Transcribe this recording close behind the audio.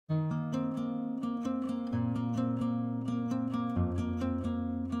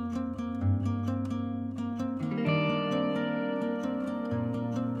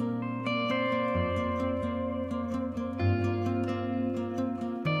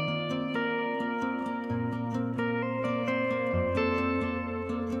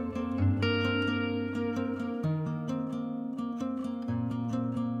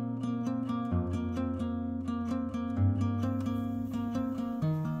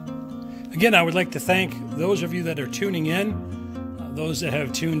Again, I would like to thank those of you that are tuning in, those that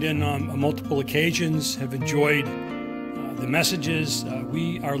have tuned in on multiple occasions, have enjoyed the messages.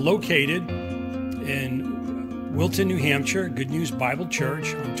 We are located in Wilton, New Hampshire, Good News Bible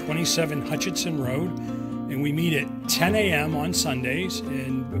Church on 27 Hutchinson Road, and we meet at 10 a.m. on Sundays,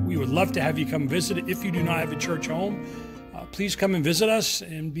 and we would love to have you come visit. If you do not have a church home, please come and visit us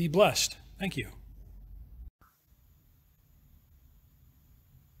and be blessed. Thank you.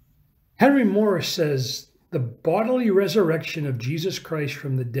 Henry Morris says, the bodily resurrection of Jesus Christ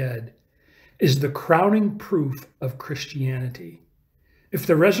from the dead is the crowning proof of Christianity. If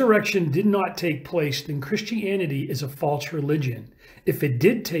the resurrection did not take place, then Christianity is a false religion. If it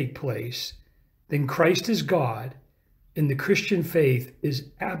did take place, then Christ is God, and the Christian faith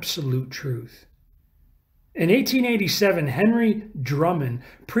is absolute truth. In 1887, Henry Drummond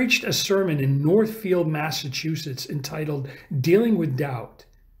preached a sermon in Northfield, Massachusetts, entitled Dealing with Doubt.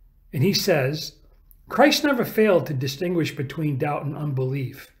 And he says, Christ never failed to distinguish between doubt and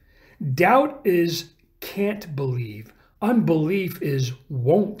unbelief. Doubt is can't believe. Unbelief is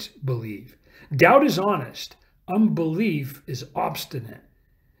won't believe. Doubt is honest. Unbelief is obstinate.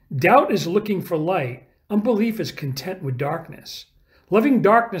 Doubt is looking for light. Unbelief is content with darkness. Loving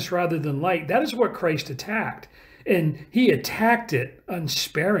darkness rather than light, that is what Christ attacked. And he attacked it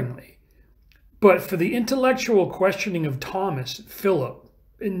unsparingly. But for the intellectual questioning of Thomas, Philip,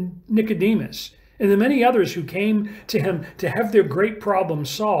 and Nicodemus, and the many others who came to him to have their great problem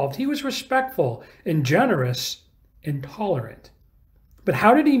solved, he was respectful and generous and tolerant. But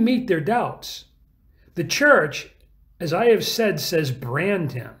how did he meet their doubts? The church, as I have said, says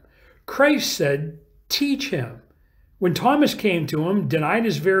brand him. Christ said, teach him. When Thomas came to him, denied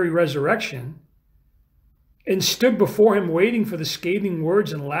his very resurrection, and stood before him waiting for the scathing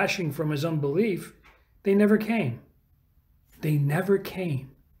words and lashing from his unbelief, they never came. They never came.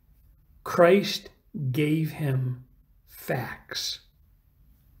 Christ gave him facts.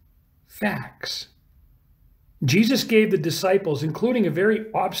 Facts. Jesus gave the disciples, including a very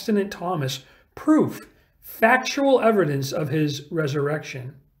obstinate Thomas, proof, factual evidence of his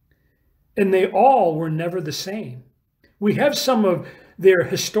resurrection. And they all were never the same. We have some of their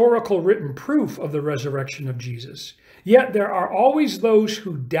historical written proof of the resurrection of Jesus. Yet there are always those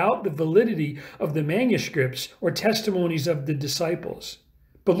who doubt the validity of the manuscripts or testimonies of the disciples.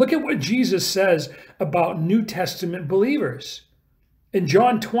 But look at what Jesus says about New Testament believers. In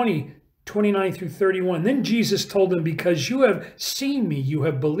John 20, 29 through 31, then Jesus told them, because you have seen me, you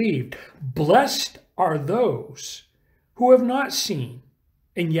have believed. Blessed are those who have not seen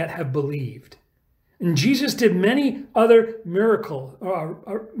and yet have believed. And Jesus did many other miraculous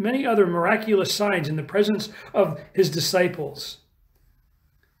signs in the presence of his disciples,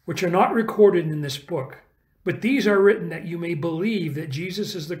 which are not recorded in this book. But these are written that you may believe that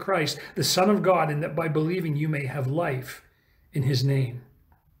Jesus is the Christ, the Son of God, and that by believing you may have life in his name.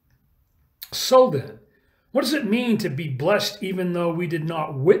 So then, what does it mean to be blessed even though we did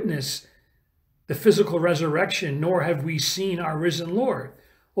not witness the physical resurrection, nor have we seen our risen Lord?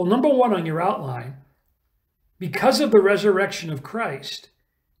 Well, number one on your outline, because of the resurrection of Christ,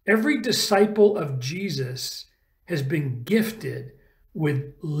 every disciple of Jesus has been gifted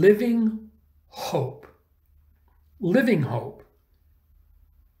with living hope. Living hope.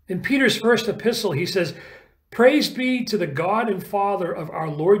 In Peter's first epistle, he says, praise be to the God and Father of our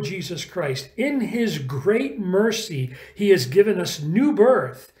Lord Jesus Christ. In his great mercy, he has given us new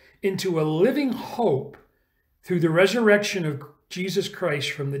birth into a living hope through the resurrection of Jesus Christ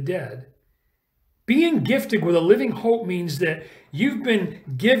from the dead. Being gifted with a living hope means that you've been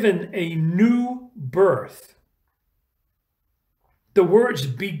given a new birth. The words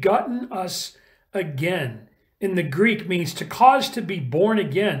begotten us again in the Greek means to cause to be born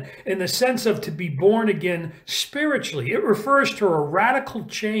again, in the sense of to be born again spiritually. It refers to a radical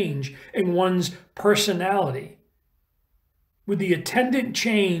change in one's personality, with the attendant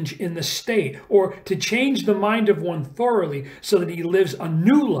change in the state, or to change the mind of one thoroughly so that he lives a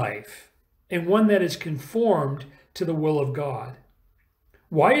new life, and one that is conformed to the will of God.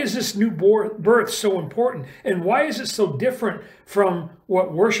 Why is this new birth so important? And why is it so different from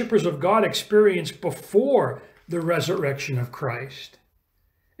what worshipers of God experienced before the resurrection of Christ?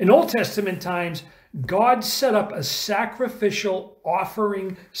 In Old Testament times, God set up a sacrificial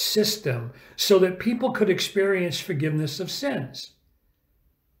offering system so that people could experience forgiveness of sins.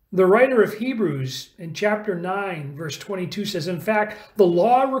 The writer of Hebrews in chapter 9, verse 22 says, in fact, the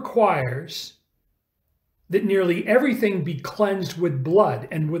law requires that nearly everything be cleansed with blood,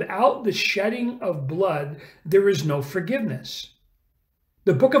 and without the shedding of blood, there is no forgiveness.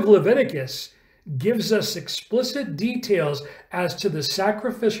 The book of Leviticus gives us explicit details as to the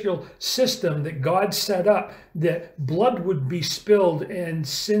sacrificial system that God set up, that blood would be spilled and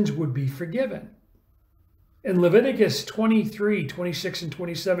sins would be forgiven. In Leviticus 23, 26, and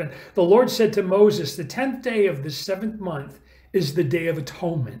 27, the Lord said to Moses, "The 10th day of the 7th month is the Day of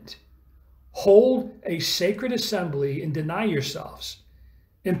Atonement. Hold a sacred assembly and deny yourselves,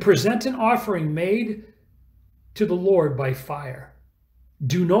 and present an offering made to the Lord by fire.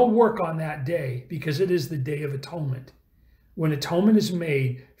 Do no work on that day, because it is the Day of Atonement, when atonement is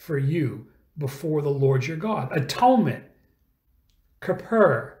made for you before the Lord your God." Atonement,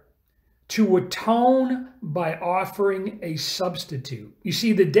 kippur, to atone by offering a substitute. You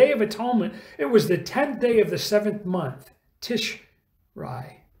see, the Day of Atonement, it was the 10th day of the 7th month,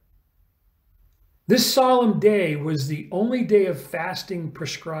 Tishri. This solemn day was the only day of fasting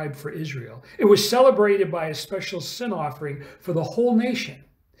prescribed for Israel. It was celebrated by a special sin offering for the whole nation.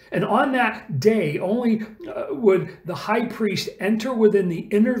 And on that day, only would the high priest enter within the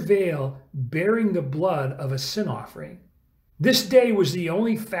inner veil bearing the blood of a sin offering. This day was the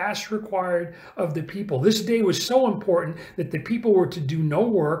only fast required of the people. This day was so important that the people were to do no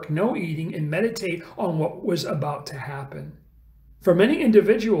work, no eating, and meditate on what was about to happen. For many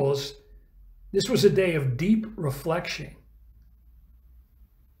individuals, this was a day of deep reflection.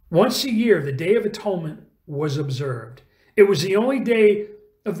 Once a year, the Day of Atonement was observed. It was the only day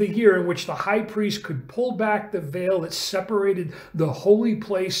of the year in which the high priest could pull back the veil that separated the holy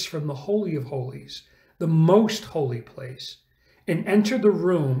place from the Holy of Holies, the most holy place, and enter the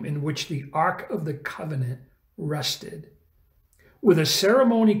room in which the Ark of the Covenant rested. With a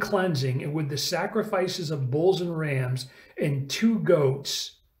ceremony cleansing and with the sacrifices of bulls and rams and 2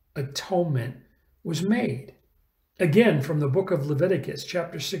 goats, atonement was made. Again, from the book of Leviticus,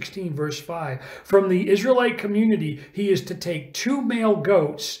 chapter 16, verse 5. From the Israelite community, he is to take 2 male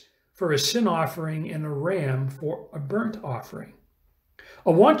goats for a sin offering and a ram for a burnt offering.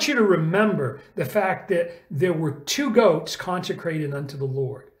 I want you to remember the fact that there were 2 goats consecrated unto the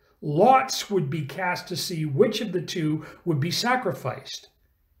Lord. Lots would be cast to see which of the 2 would be sacrificed.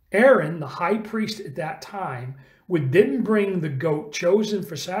 Aaron, the high priest at that time, would then bring the goat chosen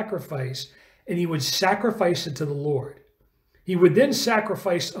for sacrifice, and he would sacrifice it to the Lord. He would then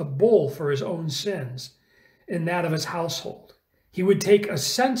sacrifice a bull for his own sins and that of his household. He would take a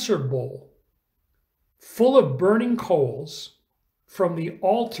censer bowl full of burning coals from the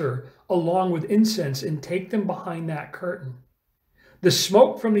altar along with incense and take them behind that curtain. The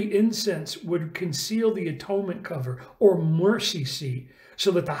smoke from the incense would conceal the atonement cover or mercy seat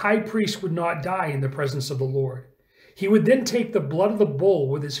so that the high priest would not die in the presence of the Lord. He would then take the blood of the bull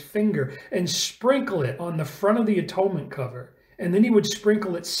with his finger and sprinkle it on the front of the atonement cover. And then he would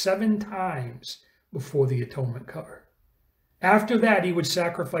sprinkle it 7 times before the atonement cover. After that, he would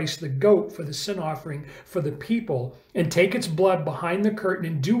sacrifice the goat for the sin offering for the people and take its blood behind the curtain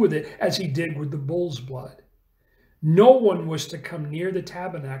and do with it as he did with the bull's blood. No one was to come near the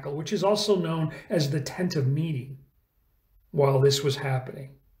tabernacle, which is also known as the tent of meeting, while this was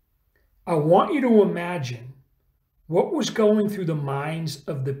happening. I want you to imagine what was going through the minds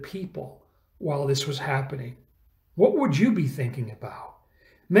of the people while this was happening. What would you be thinking about?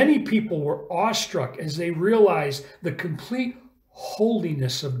 Many people were awestruck as they realized the complete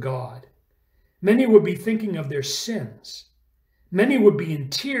holiness of God. Many would be thinking of their sins. Many would be in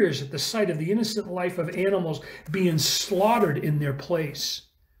tears at the sight of the innocent life of animals being slaughtered in their place.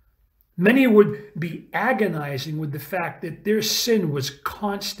 Many would be agonizing with the fact that their sin was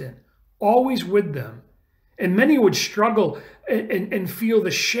constant, always with them. And many would struggle and feel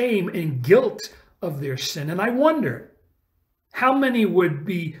the shame and guilt of their sin. And I wonder how many would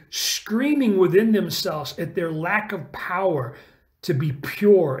be screaming within themselves at their lack of power to be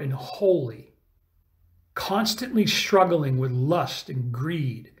pure and holy, constantly struggling with lust and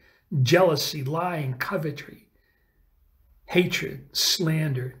greed, jealousy, lying, covetry, hatred,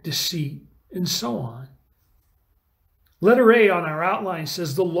 slander, deceit, and so on. Letter A on our outline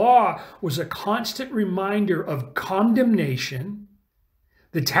says the law was a constant reminder of condemnation.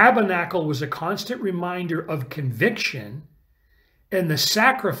 The tabernacle was a constant reminder of conviction. And the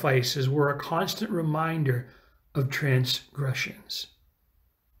sacrifices were a constant reminder of transgressions.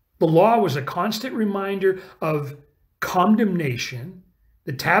 The law was a constant reminder of condemnation.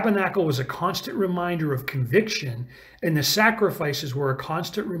 The tabernacle was a constant reminder of conviction. And the sacrifices were a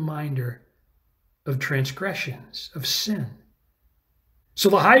constant reminder of transgressions, of sin. So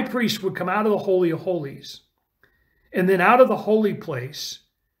the high priest would come out of the Holy of Holies, and then out of the holy place,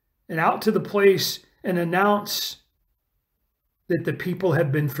 and out to the place and announce that the people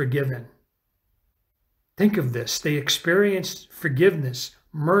have been forgiven. Think of this. They experienced forgiveness,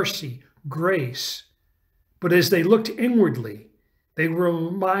 mercy, grace. But as they looked inwardly, they were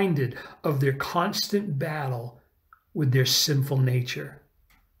reminded of their constant battle with their sinful nature.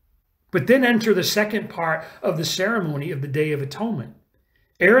 But then enter the second part of the ceremony of the Day of Atonement.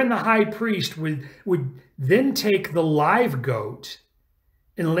 Aaron the high priest would then take the live goat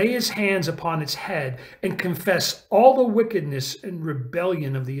and lay his hands upon its head and confess all the wickedness and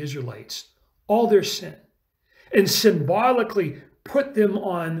rebellion of the Israelites, all their sin, and symbolically put them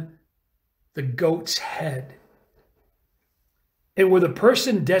on the goat's head. And with a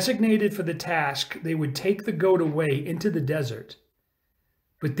person designated for the task, they would take the goat away into the desert.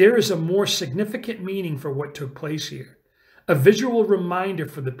 But there is a more significant meaning for what took place here, a visual reminder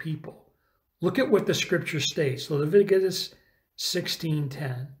for the people. Look at what the scripture states, Leviticus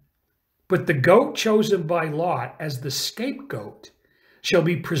 16:10. But the goat chosen by Lot as the scapegoat shall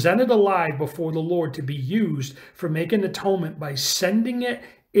be presented alive before the Lord to be used for making atonement by sending it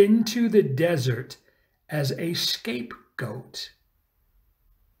into the desert as a scapegoat.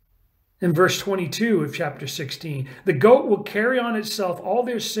 In verse 22 of chapter 16, the goat will carry on itself all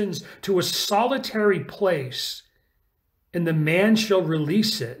their sins to a solitary place, and the man shall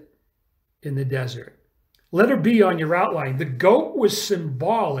release it in the desert. Letter B on your outline, the goat was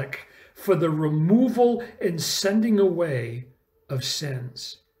symbolic for the removal and sending away of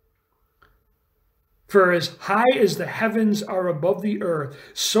sins. For as high as the heavens are above the earth,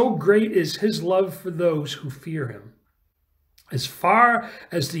 so great is his love for those who fear him. As far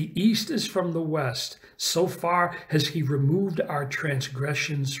as the east is from the west, so far has he removed our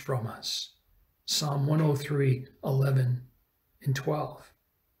transgressions from us. Psalm 103, 11 and 12.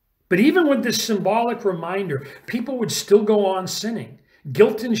 But even with this symbolic reminder, people would still go on sinning.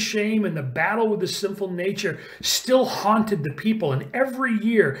 Guilt and shame and the battle with the sinful nature still haunted the people. And every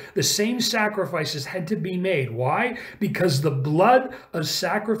year, the same sacrifices had to be made. Why? Because the blood of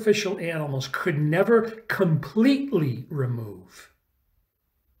sacrificial animals could never completely remove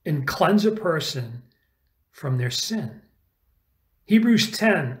and cleanse a person from their sin. Hebrews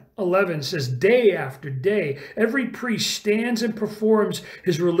 10:11 says, day after day, every priest stands and performs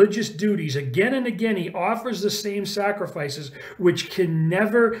his religious duties. Again and again, he offers the same sacrifices, which can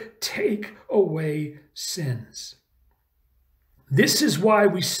never take away sins. This is why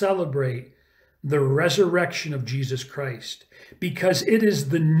we celebrate the resurrection of Jesus Christ, because it is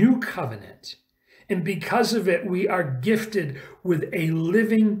the new covenant. And because of it, we are gifted with a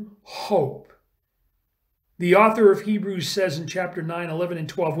living hope. The author of Hebrews says in chapter 9, 11, and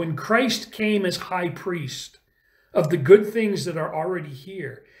 12, when Christ came as high priest of the good things that are already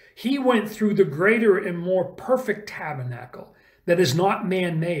here, he went through the greater and more perfect tabernacle that is not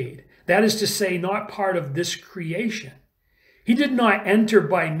man-made. That is to say, not part of this creation. He did not enter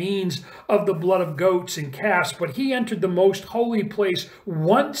by means of the blood of goats and calves, but he entered the most holy place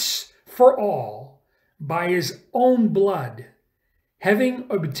once for all by his own blood, having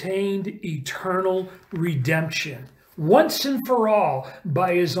obtained eternal redemption, once and for all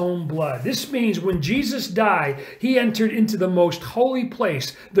by his own blood. This means when Jesus died, he entered into the most holy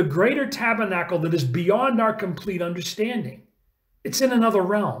place, the greater tabernacle that is beyond our complete understanding. It's in another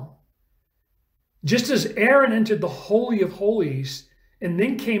realm. Just as Aaron entered the Holy of Holies and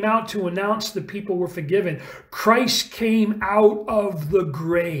then came out to announce the people were forgiven, Christ came out of the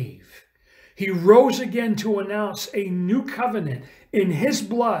grave. He rose again to announce a new covenant in his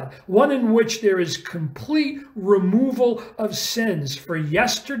blood, one in which there is complete removal of sins for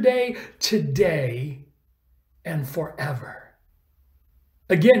yesterday, today, and forever.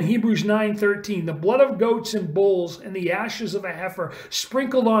 Again, Hebrews 9:13, the blood of goats and bulls and the ashes of a heifer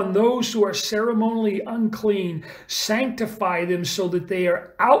sprinkled on those who are ceremonially unclean sanctify them so that they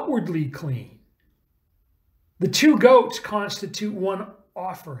are outwardly clean. The two goats constitute one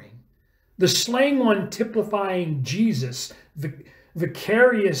offering. The slain one typifying Jesus, the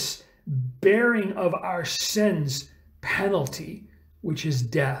vicarious bearing of our sins penalty, which is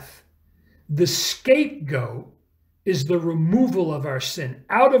death. The scapegoat is the removal of our sin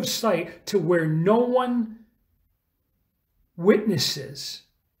out of sight to where no one witnesses,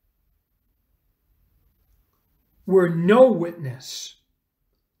 where no witness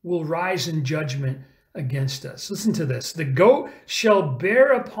will rise in judgment against us. Listen to this. The goat shall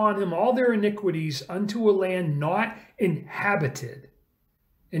bear upon him all their iniquities unto a land not inhabited,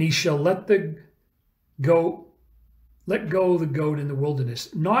 and he shall let go the goat in the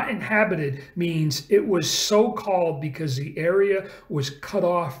wilderness. Not inhabited means it was so called because the area was cut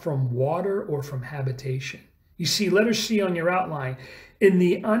off from water or from habitation. You see, letter C on your outline, in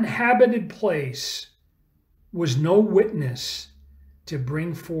the uninhabited place was no witness to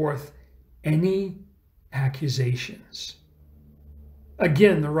bring forth any accusations.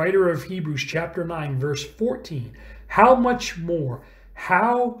 Again, the writer of Hebrews chapter 9, verse 14, how much more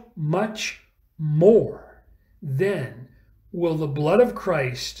then will the blood of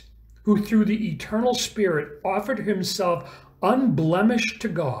Christ, who through the eternal Spirit offered himself unblemished to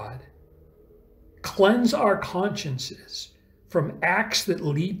God, cleanse our consciences from acts that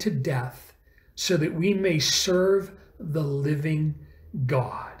lead to death, so that we may serve the living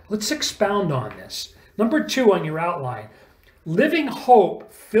God. Let's expound on this. Number 2 on your outline. Living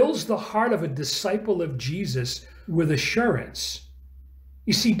hope fills the heart of a disciple of Jesus with assurance.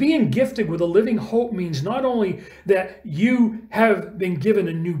 You see, being gifted with a living hope means not only that you have been given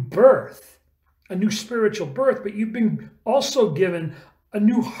a new birth, a new spiritual birth, but you've been also given a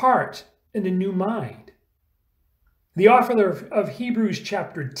new heart and a new mind. The author of Hebrews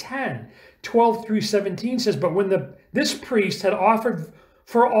chapter 10, 12 through 17 says, but when this priest had offered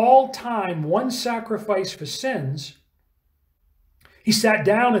for all time one sacrifice for sins, he sat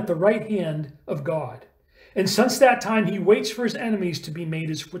down at the right hand of God. And since that time, he waits for his enemies to be made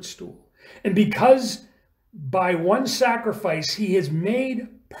his footstool. And because by one sacrifice, he has made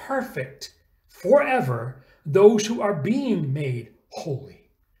perfect forever those who are being made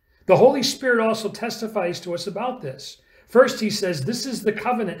holy. The Holy Spirit also testifies to us about this. First, he says, this is the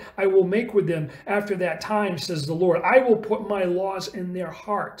covenant I will make with them after that time, says the Lord. I will put my laws in their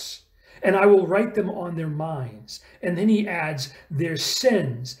hearts, and I will write them on their minds. And then he adds, their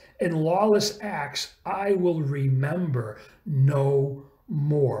sins and lawless acts I will remember no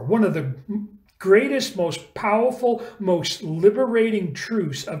more. One of the greatest, most powerful, most liberating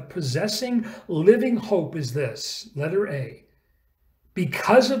truths of possessing living hope is this. Letter A.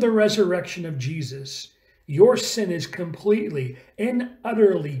 Because of the resurrection of Jesus, your sin is completely and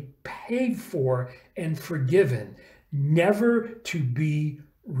utterly paid for and forgiven, never to be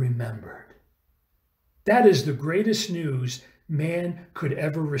remembered. That is the greatest news man could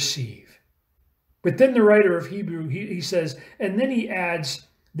ever receive. But then the writer of Hebrew, he says, and then he adds,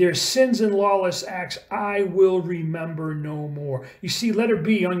 their sins and lawless acts I will remember no more. You see, letter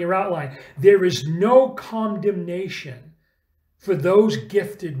B on your outline, there is no condemnation for those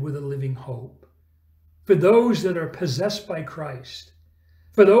gifted with a living hope, for those that are possessed by Christ,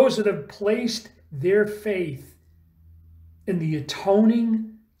 for those that have placed their faith in the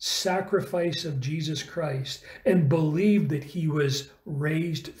atoning sacrifice of Jesus Christ and believed that he was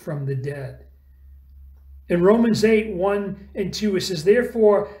raised from the dead. In Romans 8, 1 and 2, it says,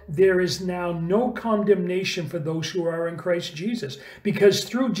 therefore, there is now no condemnation for those who are in Christ Jesus, because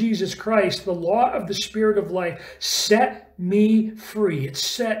through Jesus Christ, the law of the Spirit of life set me free. It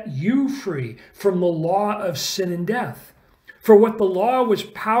set you free from the law of sin and death. For what the law was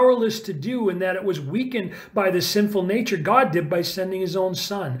powerless to do, in that it was weakened by the sinful nature, God did by sending his own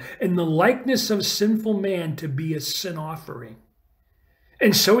Son in the likeness of sinful man to be a sin offering.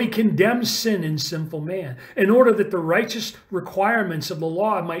 And so he condemns sin in sinful man in order that the righteous requirements of the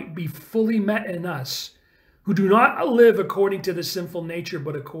law might be fully met in us, who do not live according to the sinful nature,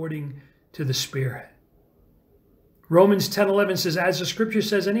 but according to the Spirit. Romans 10:11 says, as the scripture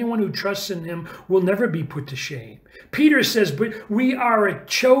says, anyone who trusts in him will never be put to shame. Peter says, but we are a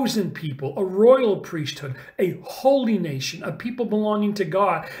chosen people, a royal priesthood, a holy nation, a people belonging to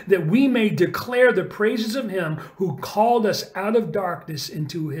God, that we may declare the praises of him who called us out of darkness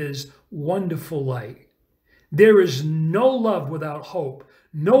into his wonderful light. There is no love without hope,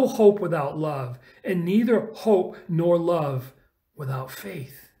 no hope without love, and neither hope nor love without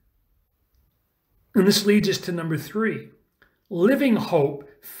faith. And this leads us to number 3. Living hope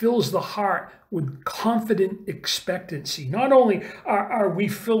fills the heart with confident expectancy. Not only are we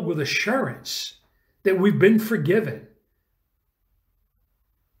filled with assurance that we've been forgiven,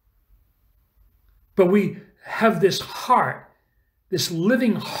 but we have this heart, this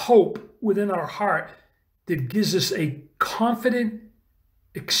living hope within our heart that gives us a confident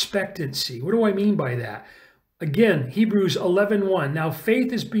expectancy. What do I mean by that? Again, Hebrews 11:1. Now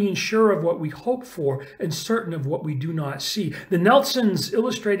faith is being sure of what we hope for and certain of what we do not see. The Nelson's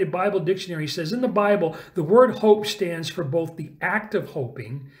Illustrated Bible Dictionary says in the Bible, the word hope stands for both the act of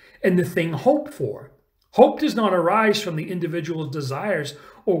hoping and the thing hoped for. Hope does not arise from the individual's desires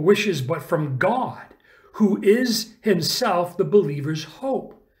or wishes, but from God, who is himself the believer's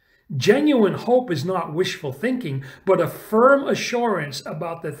hope. Genuine hope is not wishful thinking, but a firm assurance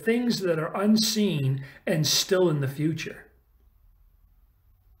about the things that are unseen and still in the future.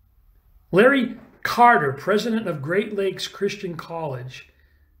 Larry Carter, president of Great Lakes Christian College,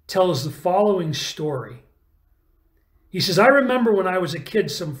 tells the following story. He says, I remember when I was a kid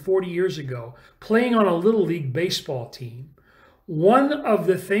some 40 years ago, playing on a Little League baseball team. one of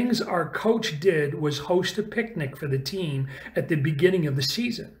the things our coach did was host a picnic for the team at the beginning of the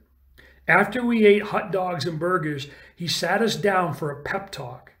season. After we ate hot dogs and burgers, he sat us down for a pep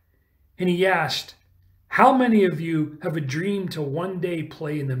talk. And he asked, "How many of you have a dream to one day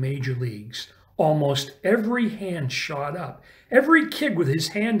play in the major leagues?" Almost every hand shot up. Every kid with his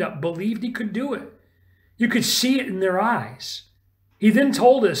hand up believed he could do it. You could see it in their eyes. He then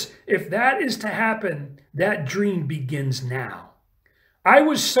told us, if that is to happen, that dream begins now. I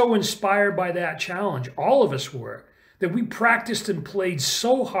was so inspired by that challenge, all of us were, that we practiced and played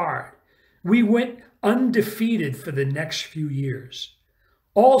so hard. We went undefeated for the next few years.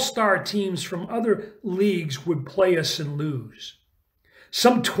 All-star teams from other leagues would play us and lose.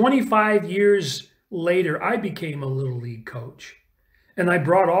 Some 25 years later, I became a Little League coach, and I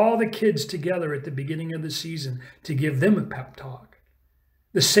brought all the kids together at the beginning of the season to give them a pep talk,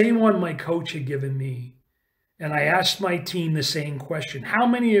 the same one my coach had given me. And I asked my team the same question: how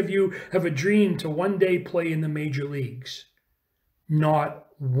many of you have a dream to one day play in the major leagues? Not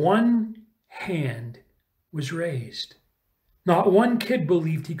one hand was raised. Not one kid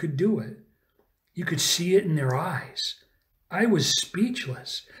believed he could do it. You could see it in their eyes. I was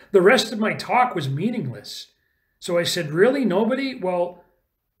speechless. The rest of my talk was meaningless. So I said, "Really? Nobody? Well,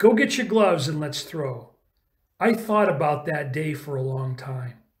 go get your gloves and let's throw." I thought about that day for a long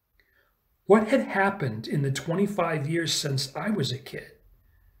time. What had happened in the 25 years since I was a kid?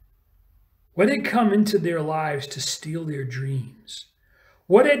 What had come into their lives to steal their dreams?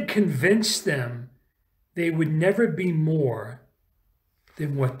 What had convinced them they would never be more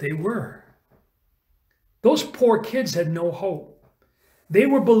than what they were? Those poor kids had no hope. They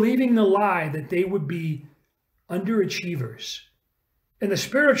were believing the lie that they would be underachievers. In the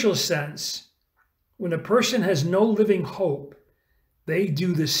spiritual sense, when a person has no living hope, they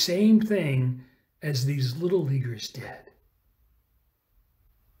do the same thing as these little leaguers did.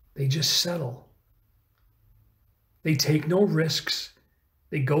 They just settle. They take no risks.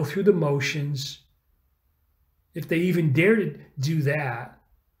 They go through the motions. If they even dare to do that,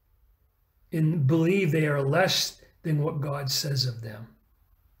 and believe they are less than what God says of them.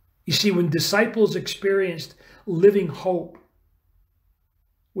 You see, when disciples experienced living hope,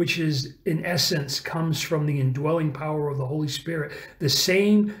 which is in essence comes from the indwelling power of the Holy Spirit, the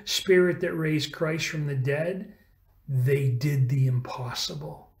same Spirit that raised Christ from the dead, they did the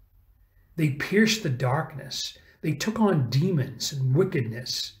impossible. They pierced the darkness. They took on demons and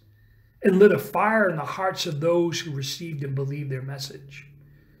wickedness and lit a fire in the hearts of those who received and believed their message,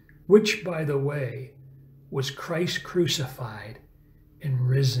 which, by the way, was Christ crucified and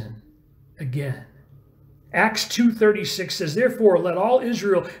risen again. Acts 2:36 says, "Therefore, let all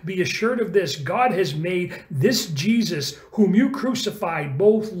Israel be assured of this: God has made this Jesus, whom you crucified,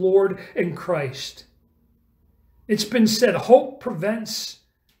 both Lord and Christ." It's been said, hope prevents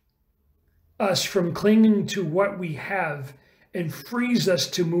us from clinging to what we have and frees us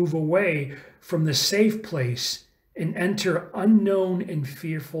to move away from the safe place and enter unknown and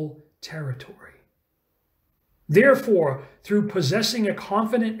fearful territory. Therefore, through possessing a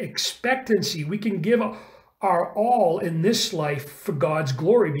confident expectancy, we can give our all in this life for God's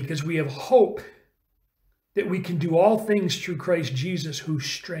glory, because we have hope that we can do all things through Christ Jesus who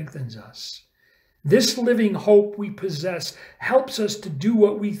strengthens us. This living hope we possess helps us to do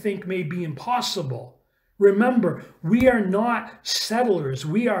what we think may be impossible. Remember, we are not settlers.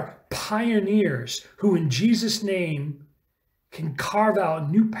 We are pioneers who in Jesus' name can carve out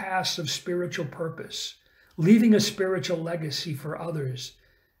new paths of spiritual purpose, leaving a spiritual legacy for others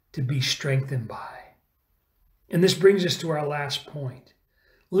to be strengthened by. And this brings us to our last point.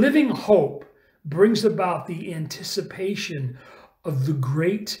 Living hope brings about the anticipation of the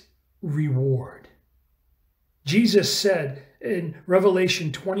great reward. Jesus said in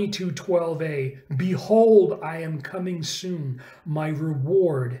Revelation 22:12a, "Behold, I am coming soon. My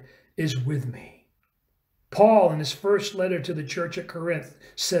reward is with me." Paul, in his first letter to the church at Corinth,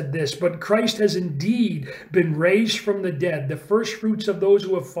 said this, "But Christ has indeed been raised from the dead, the first fruits of those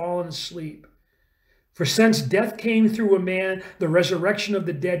who have fallen asleep. For since death came through a man, the resurrection of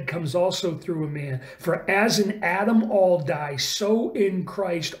the dead comes also through a man. For as in Adam all die, so in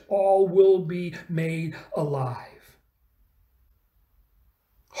Christ all will be made alive."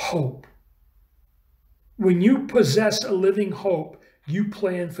 Hope. When you possess a living hope, you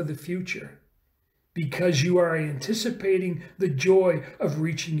plan for the future, because you are anticipating the joy of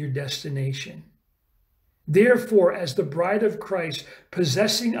reaching your destination. Therefore, as the bride of Christ,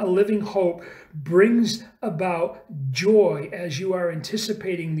 possessing a living hope brings about joy as you are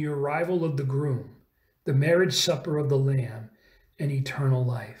anticipating the arrival of the groom, the marriage supper of the Lamb, and eternal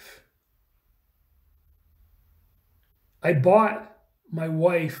life. I bought my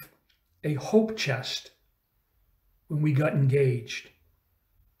wife a hope chest when we got engaged.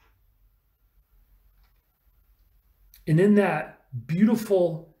 And in that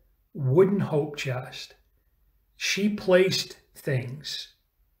beautiful wooden hope chest, she placed things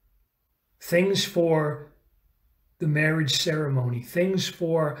for the marriage ceremony, things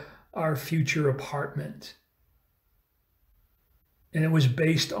for our future apartment. And it was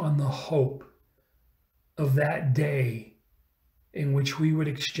based on the hope of that day in which we would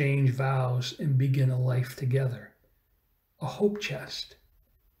exchange vows and begin a life together. A hope chest.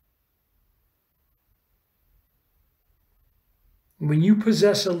 When you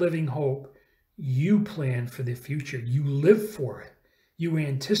possess a living hope, you plan for the future. You live for it. You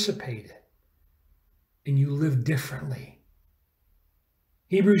anticipate it. And you live differently.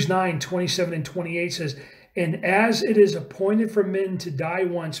 Hebrews 9:27 and 28 says, "And as it is appointed for men to die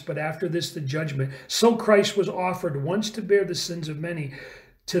once, but after this the judgment, so Christ was offered once to bear the sins of many.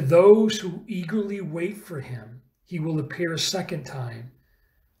 To those who eagerly wait for him, he will appear a second time,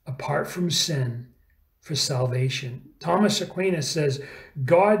 apart from sin, for salvation." Thomas Aquinas says,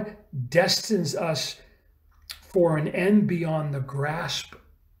 God destines us for an end beyond the grasp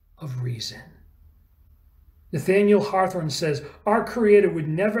of reason. Nathaniel Hawthorne says, our Creator would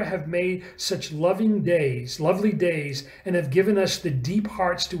never have made such lovely days, and have given us the deep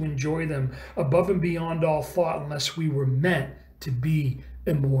hearts to enjoy them above and beyond all thought unless we were meant to be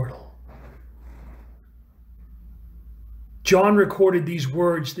immortal. John recorded these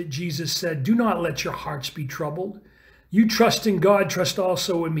words that Jesus said, "Do not let your hearts be troubled. You trust in God, trust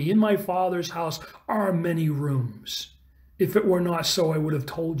also in me. In my Father's house are many rooms. If it were not so, I would have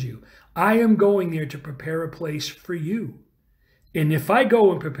told you. I am going there to prepare a place for you. And if I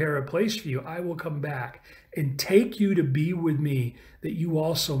go and prepare a place for you, I will come back and take you to be with me, that you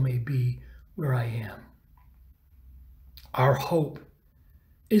also may be where I am." Our hope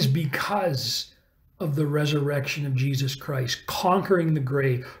is because of the resurrection of Jesus Christ, conquering the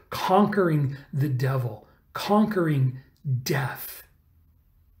grave, conquering the devil, conquering death,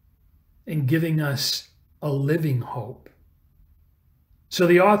 and giving us a living hope. So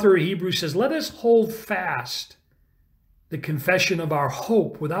the author of Hebrews says, let us hold fast the confession of our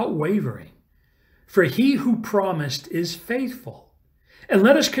hope without wavering, for he who promised is faithful. And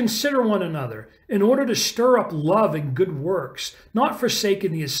let us consider one another in order to stir up love and good works, not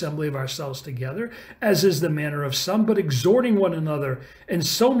forsaking the assembly of ourselves together, as is the manner of some, but exhorting one another, and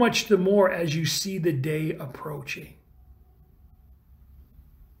so much the more as you see the day approaching.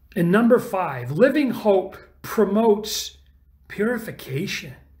 And number 5, living hope promotes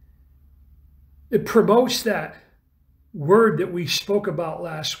purification. It promotes that word that we spoke about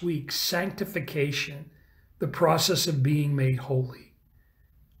last week, sanctification, the process of being made holy.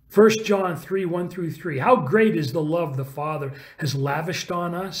 1 John 3:1-3. How great is the love the Father has lavished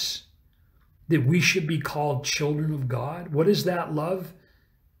on us, that we should be called children of God. What is that love?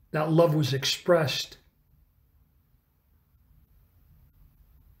 That love was expressed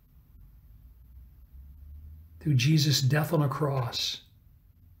through Jesus' death on a cross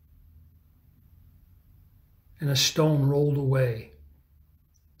and a stone rolled away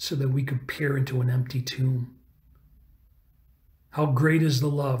so that we could peer into an empty tomb. How great is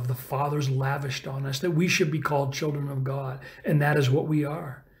the love the Father's lavished on us, that we should be called children of God, and that is what we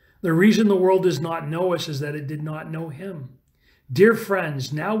are. The reason the world does not know us is that it did not know him. Dear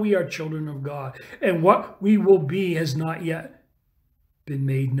friends, now we are children of God, and what we will be has not yet been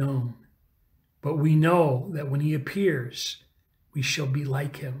made known. But we know that when he appears, we shall be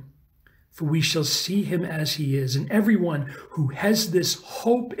like him, for we shall see him as he is. And everyone who has this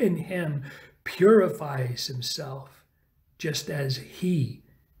hope in him purifies himself, just as he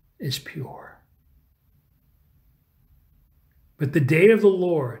is pure. But the day of the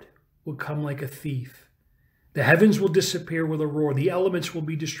Lord will come like a thief. The heavens will disappear with a roar. The elements will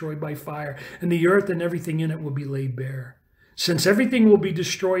be destroyed by fire, and the earth and everything in it will be laid bare. Since everything will be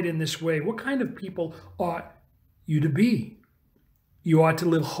destroyed in this way, what kind of people ought you to be? You ought to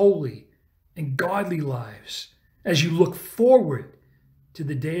live holy and godly lives as you look forward to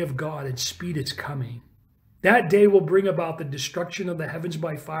the day of God and speed its coming. That day will bring about the destruction of the heavens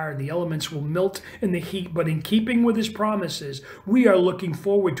by fire, and the elements will melt in the heat. But in keeping with his promises, we are looking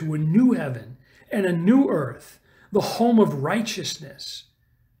forward to a new heaven and a new earth, the home of righteousness.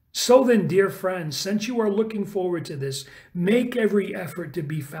 So then, dear friends, since you are looking forward to this, make every effort to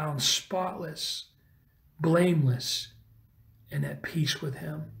be found spotless, blameless, and at peace with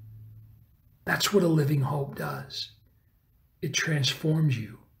him. That's what a living hope does. It transforms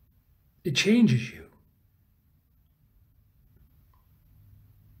you. It changes you.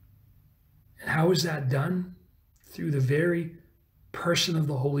 And how is that done? through the very person of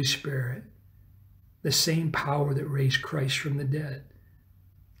the Holy Spirit, the same power that raised Christ from the dead.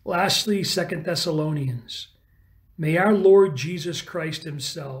 Lastly, 2 Thessalonians, may our Lord Jesus Christ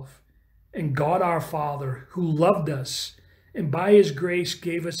himself and God our Father, who loved us and by his grace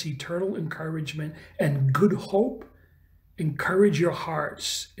gave us eternal encouragement and good hope, encourage your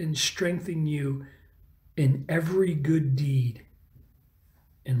hearts and strengthen you in every good deed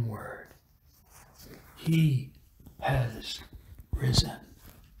and word. He has risen.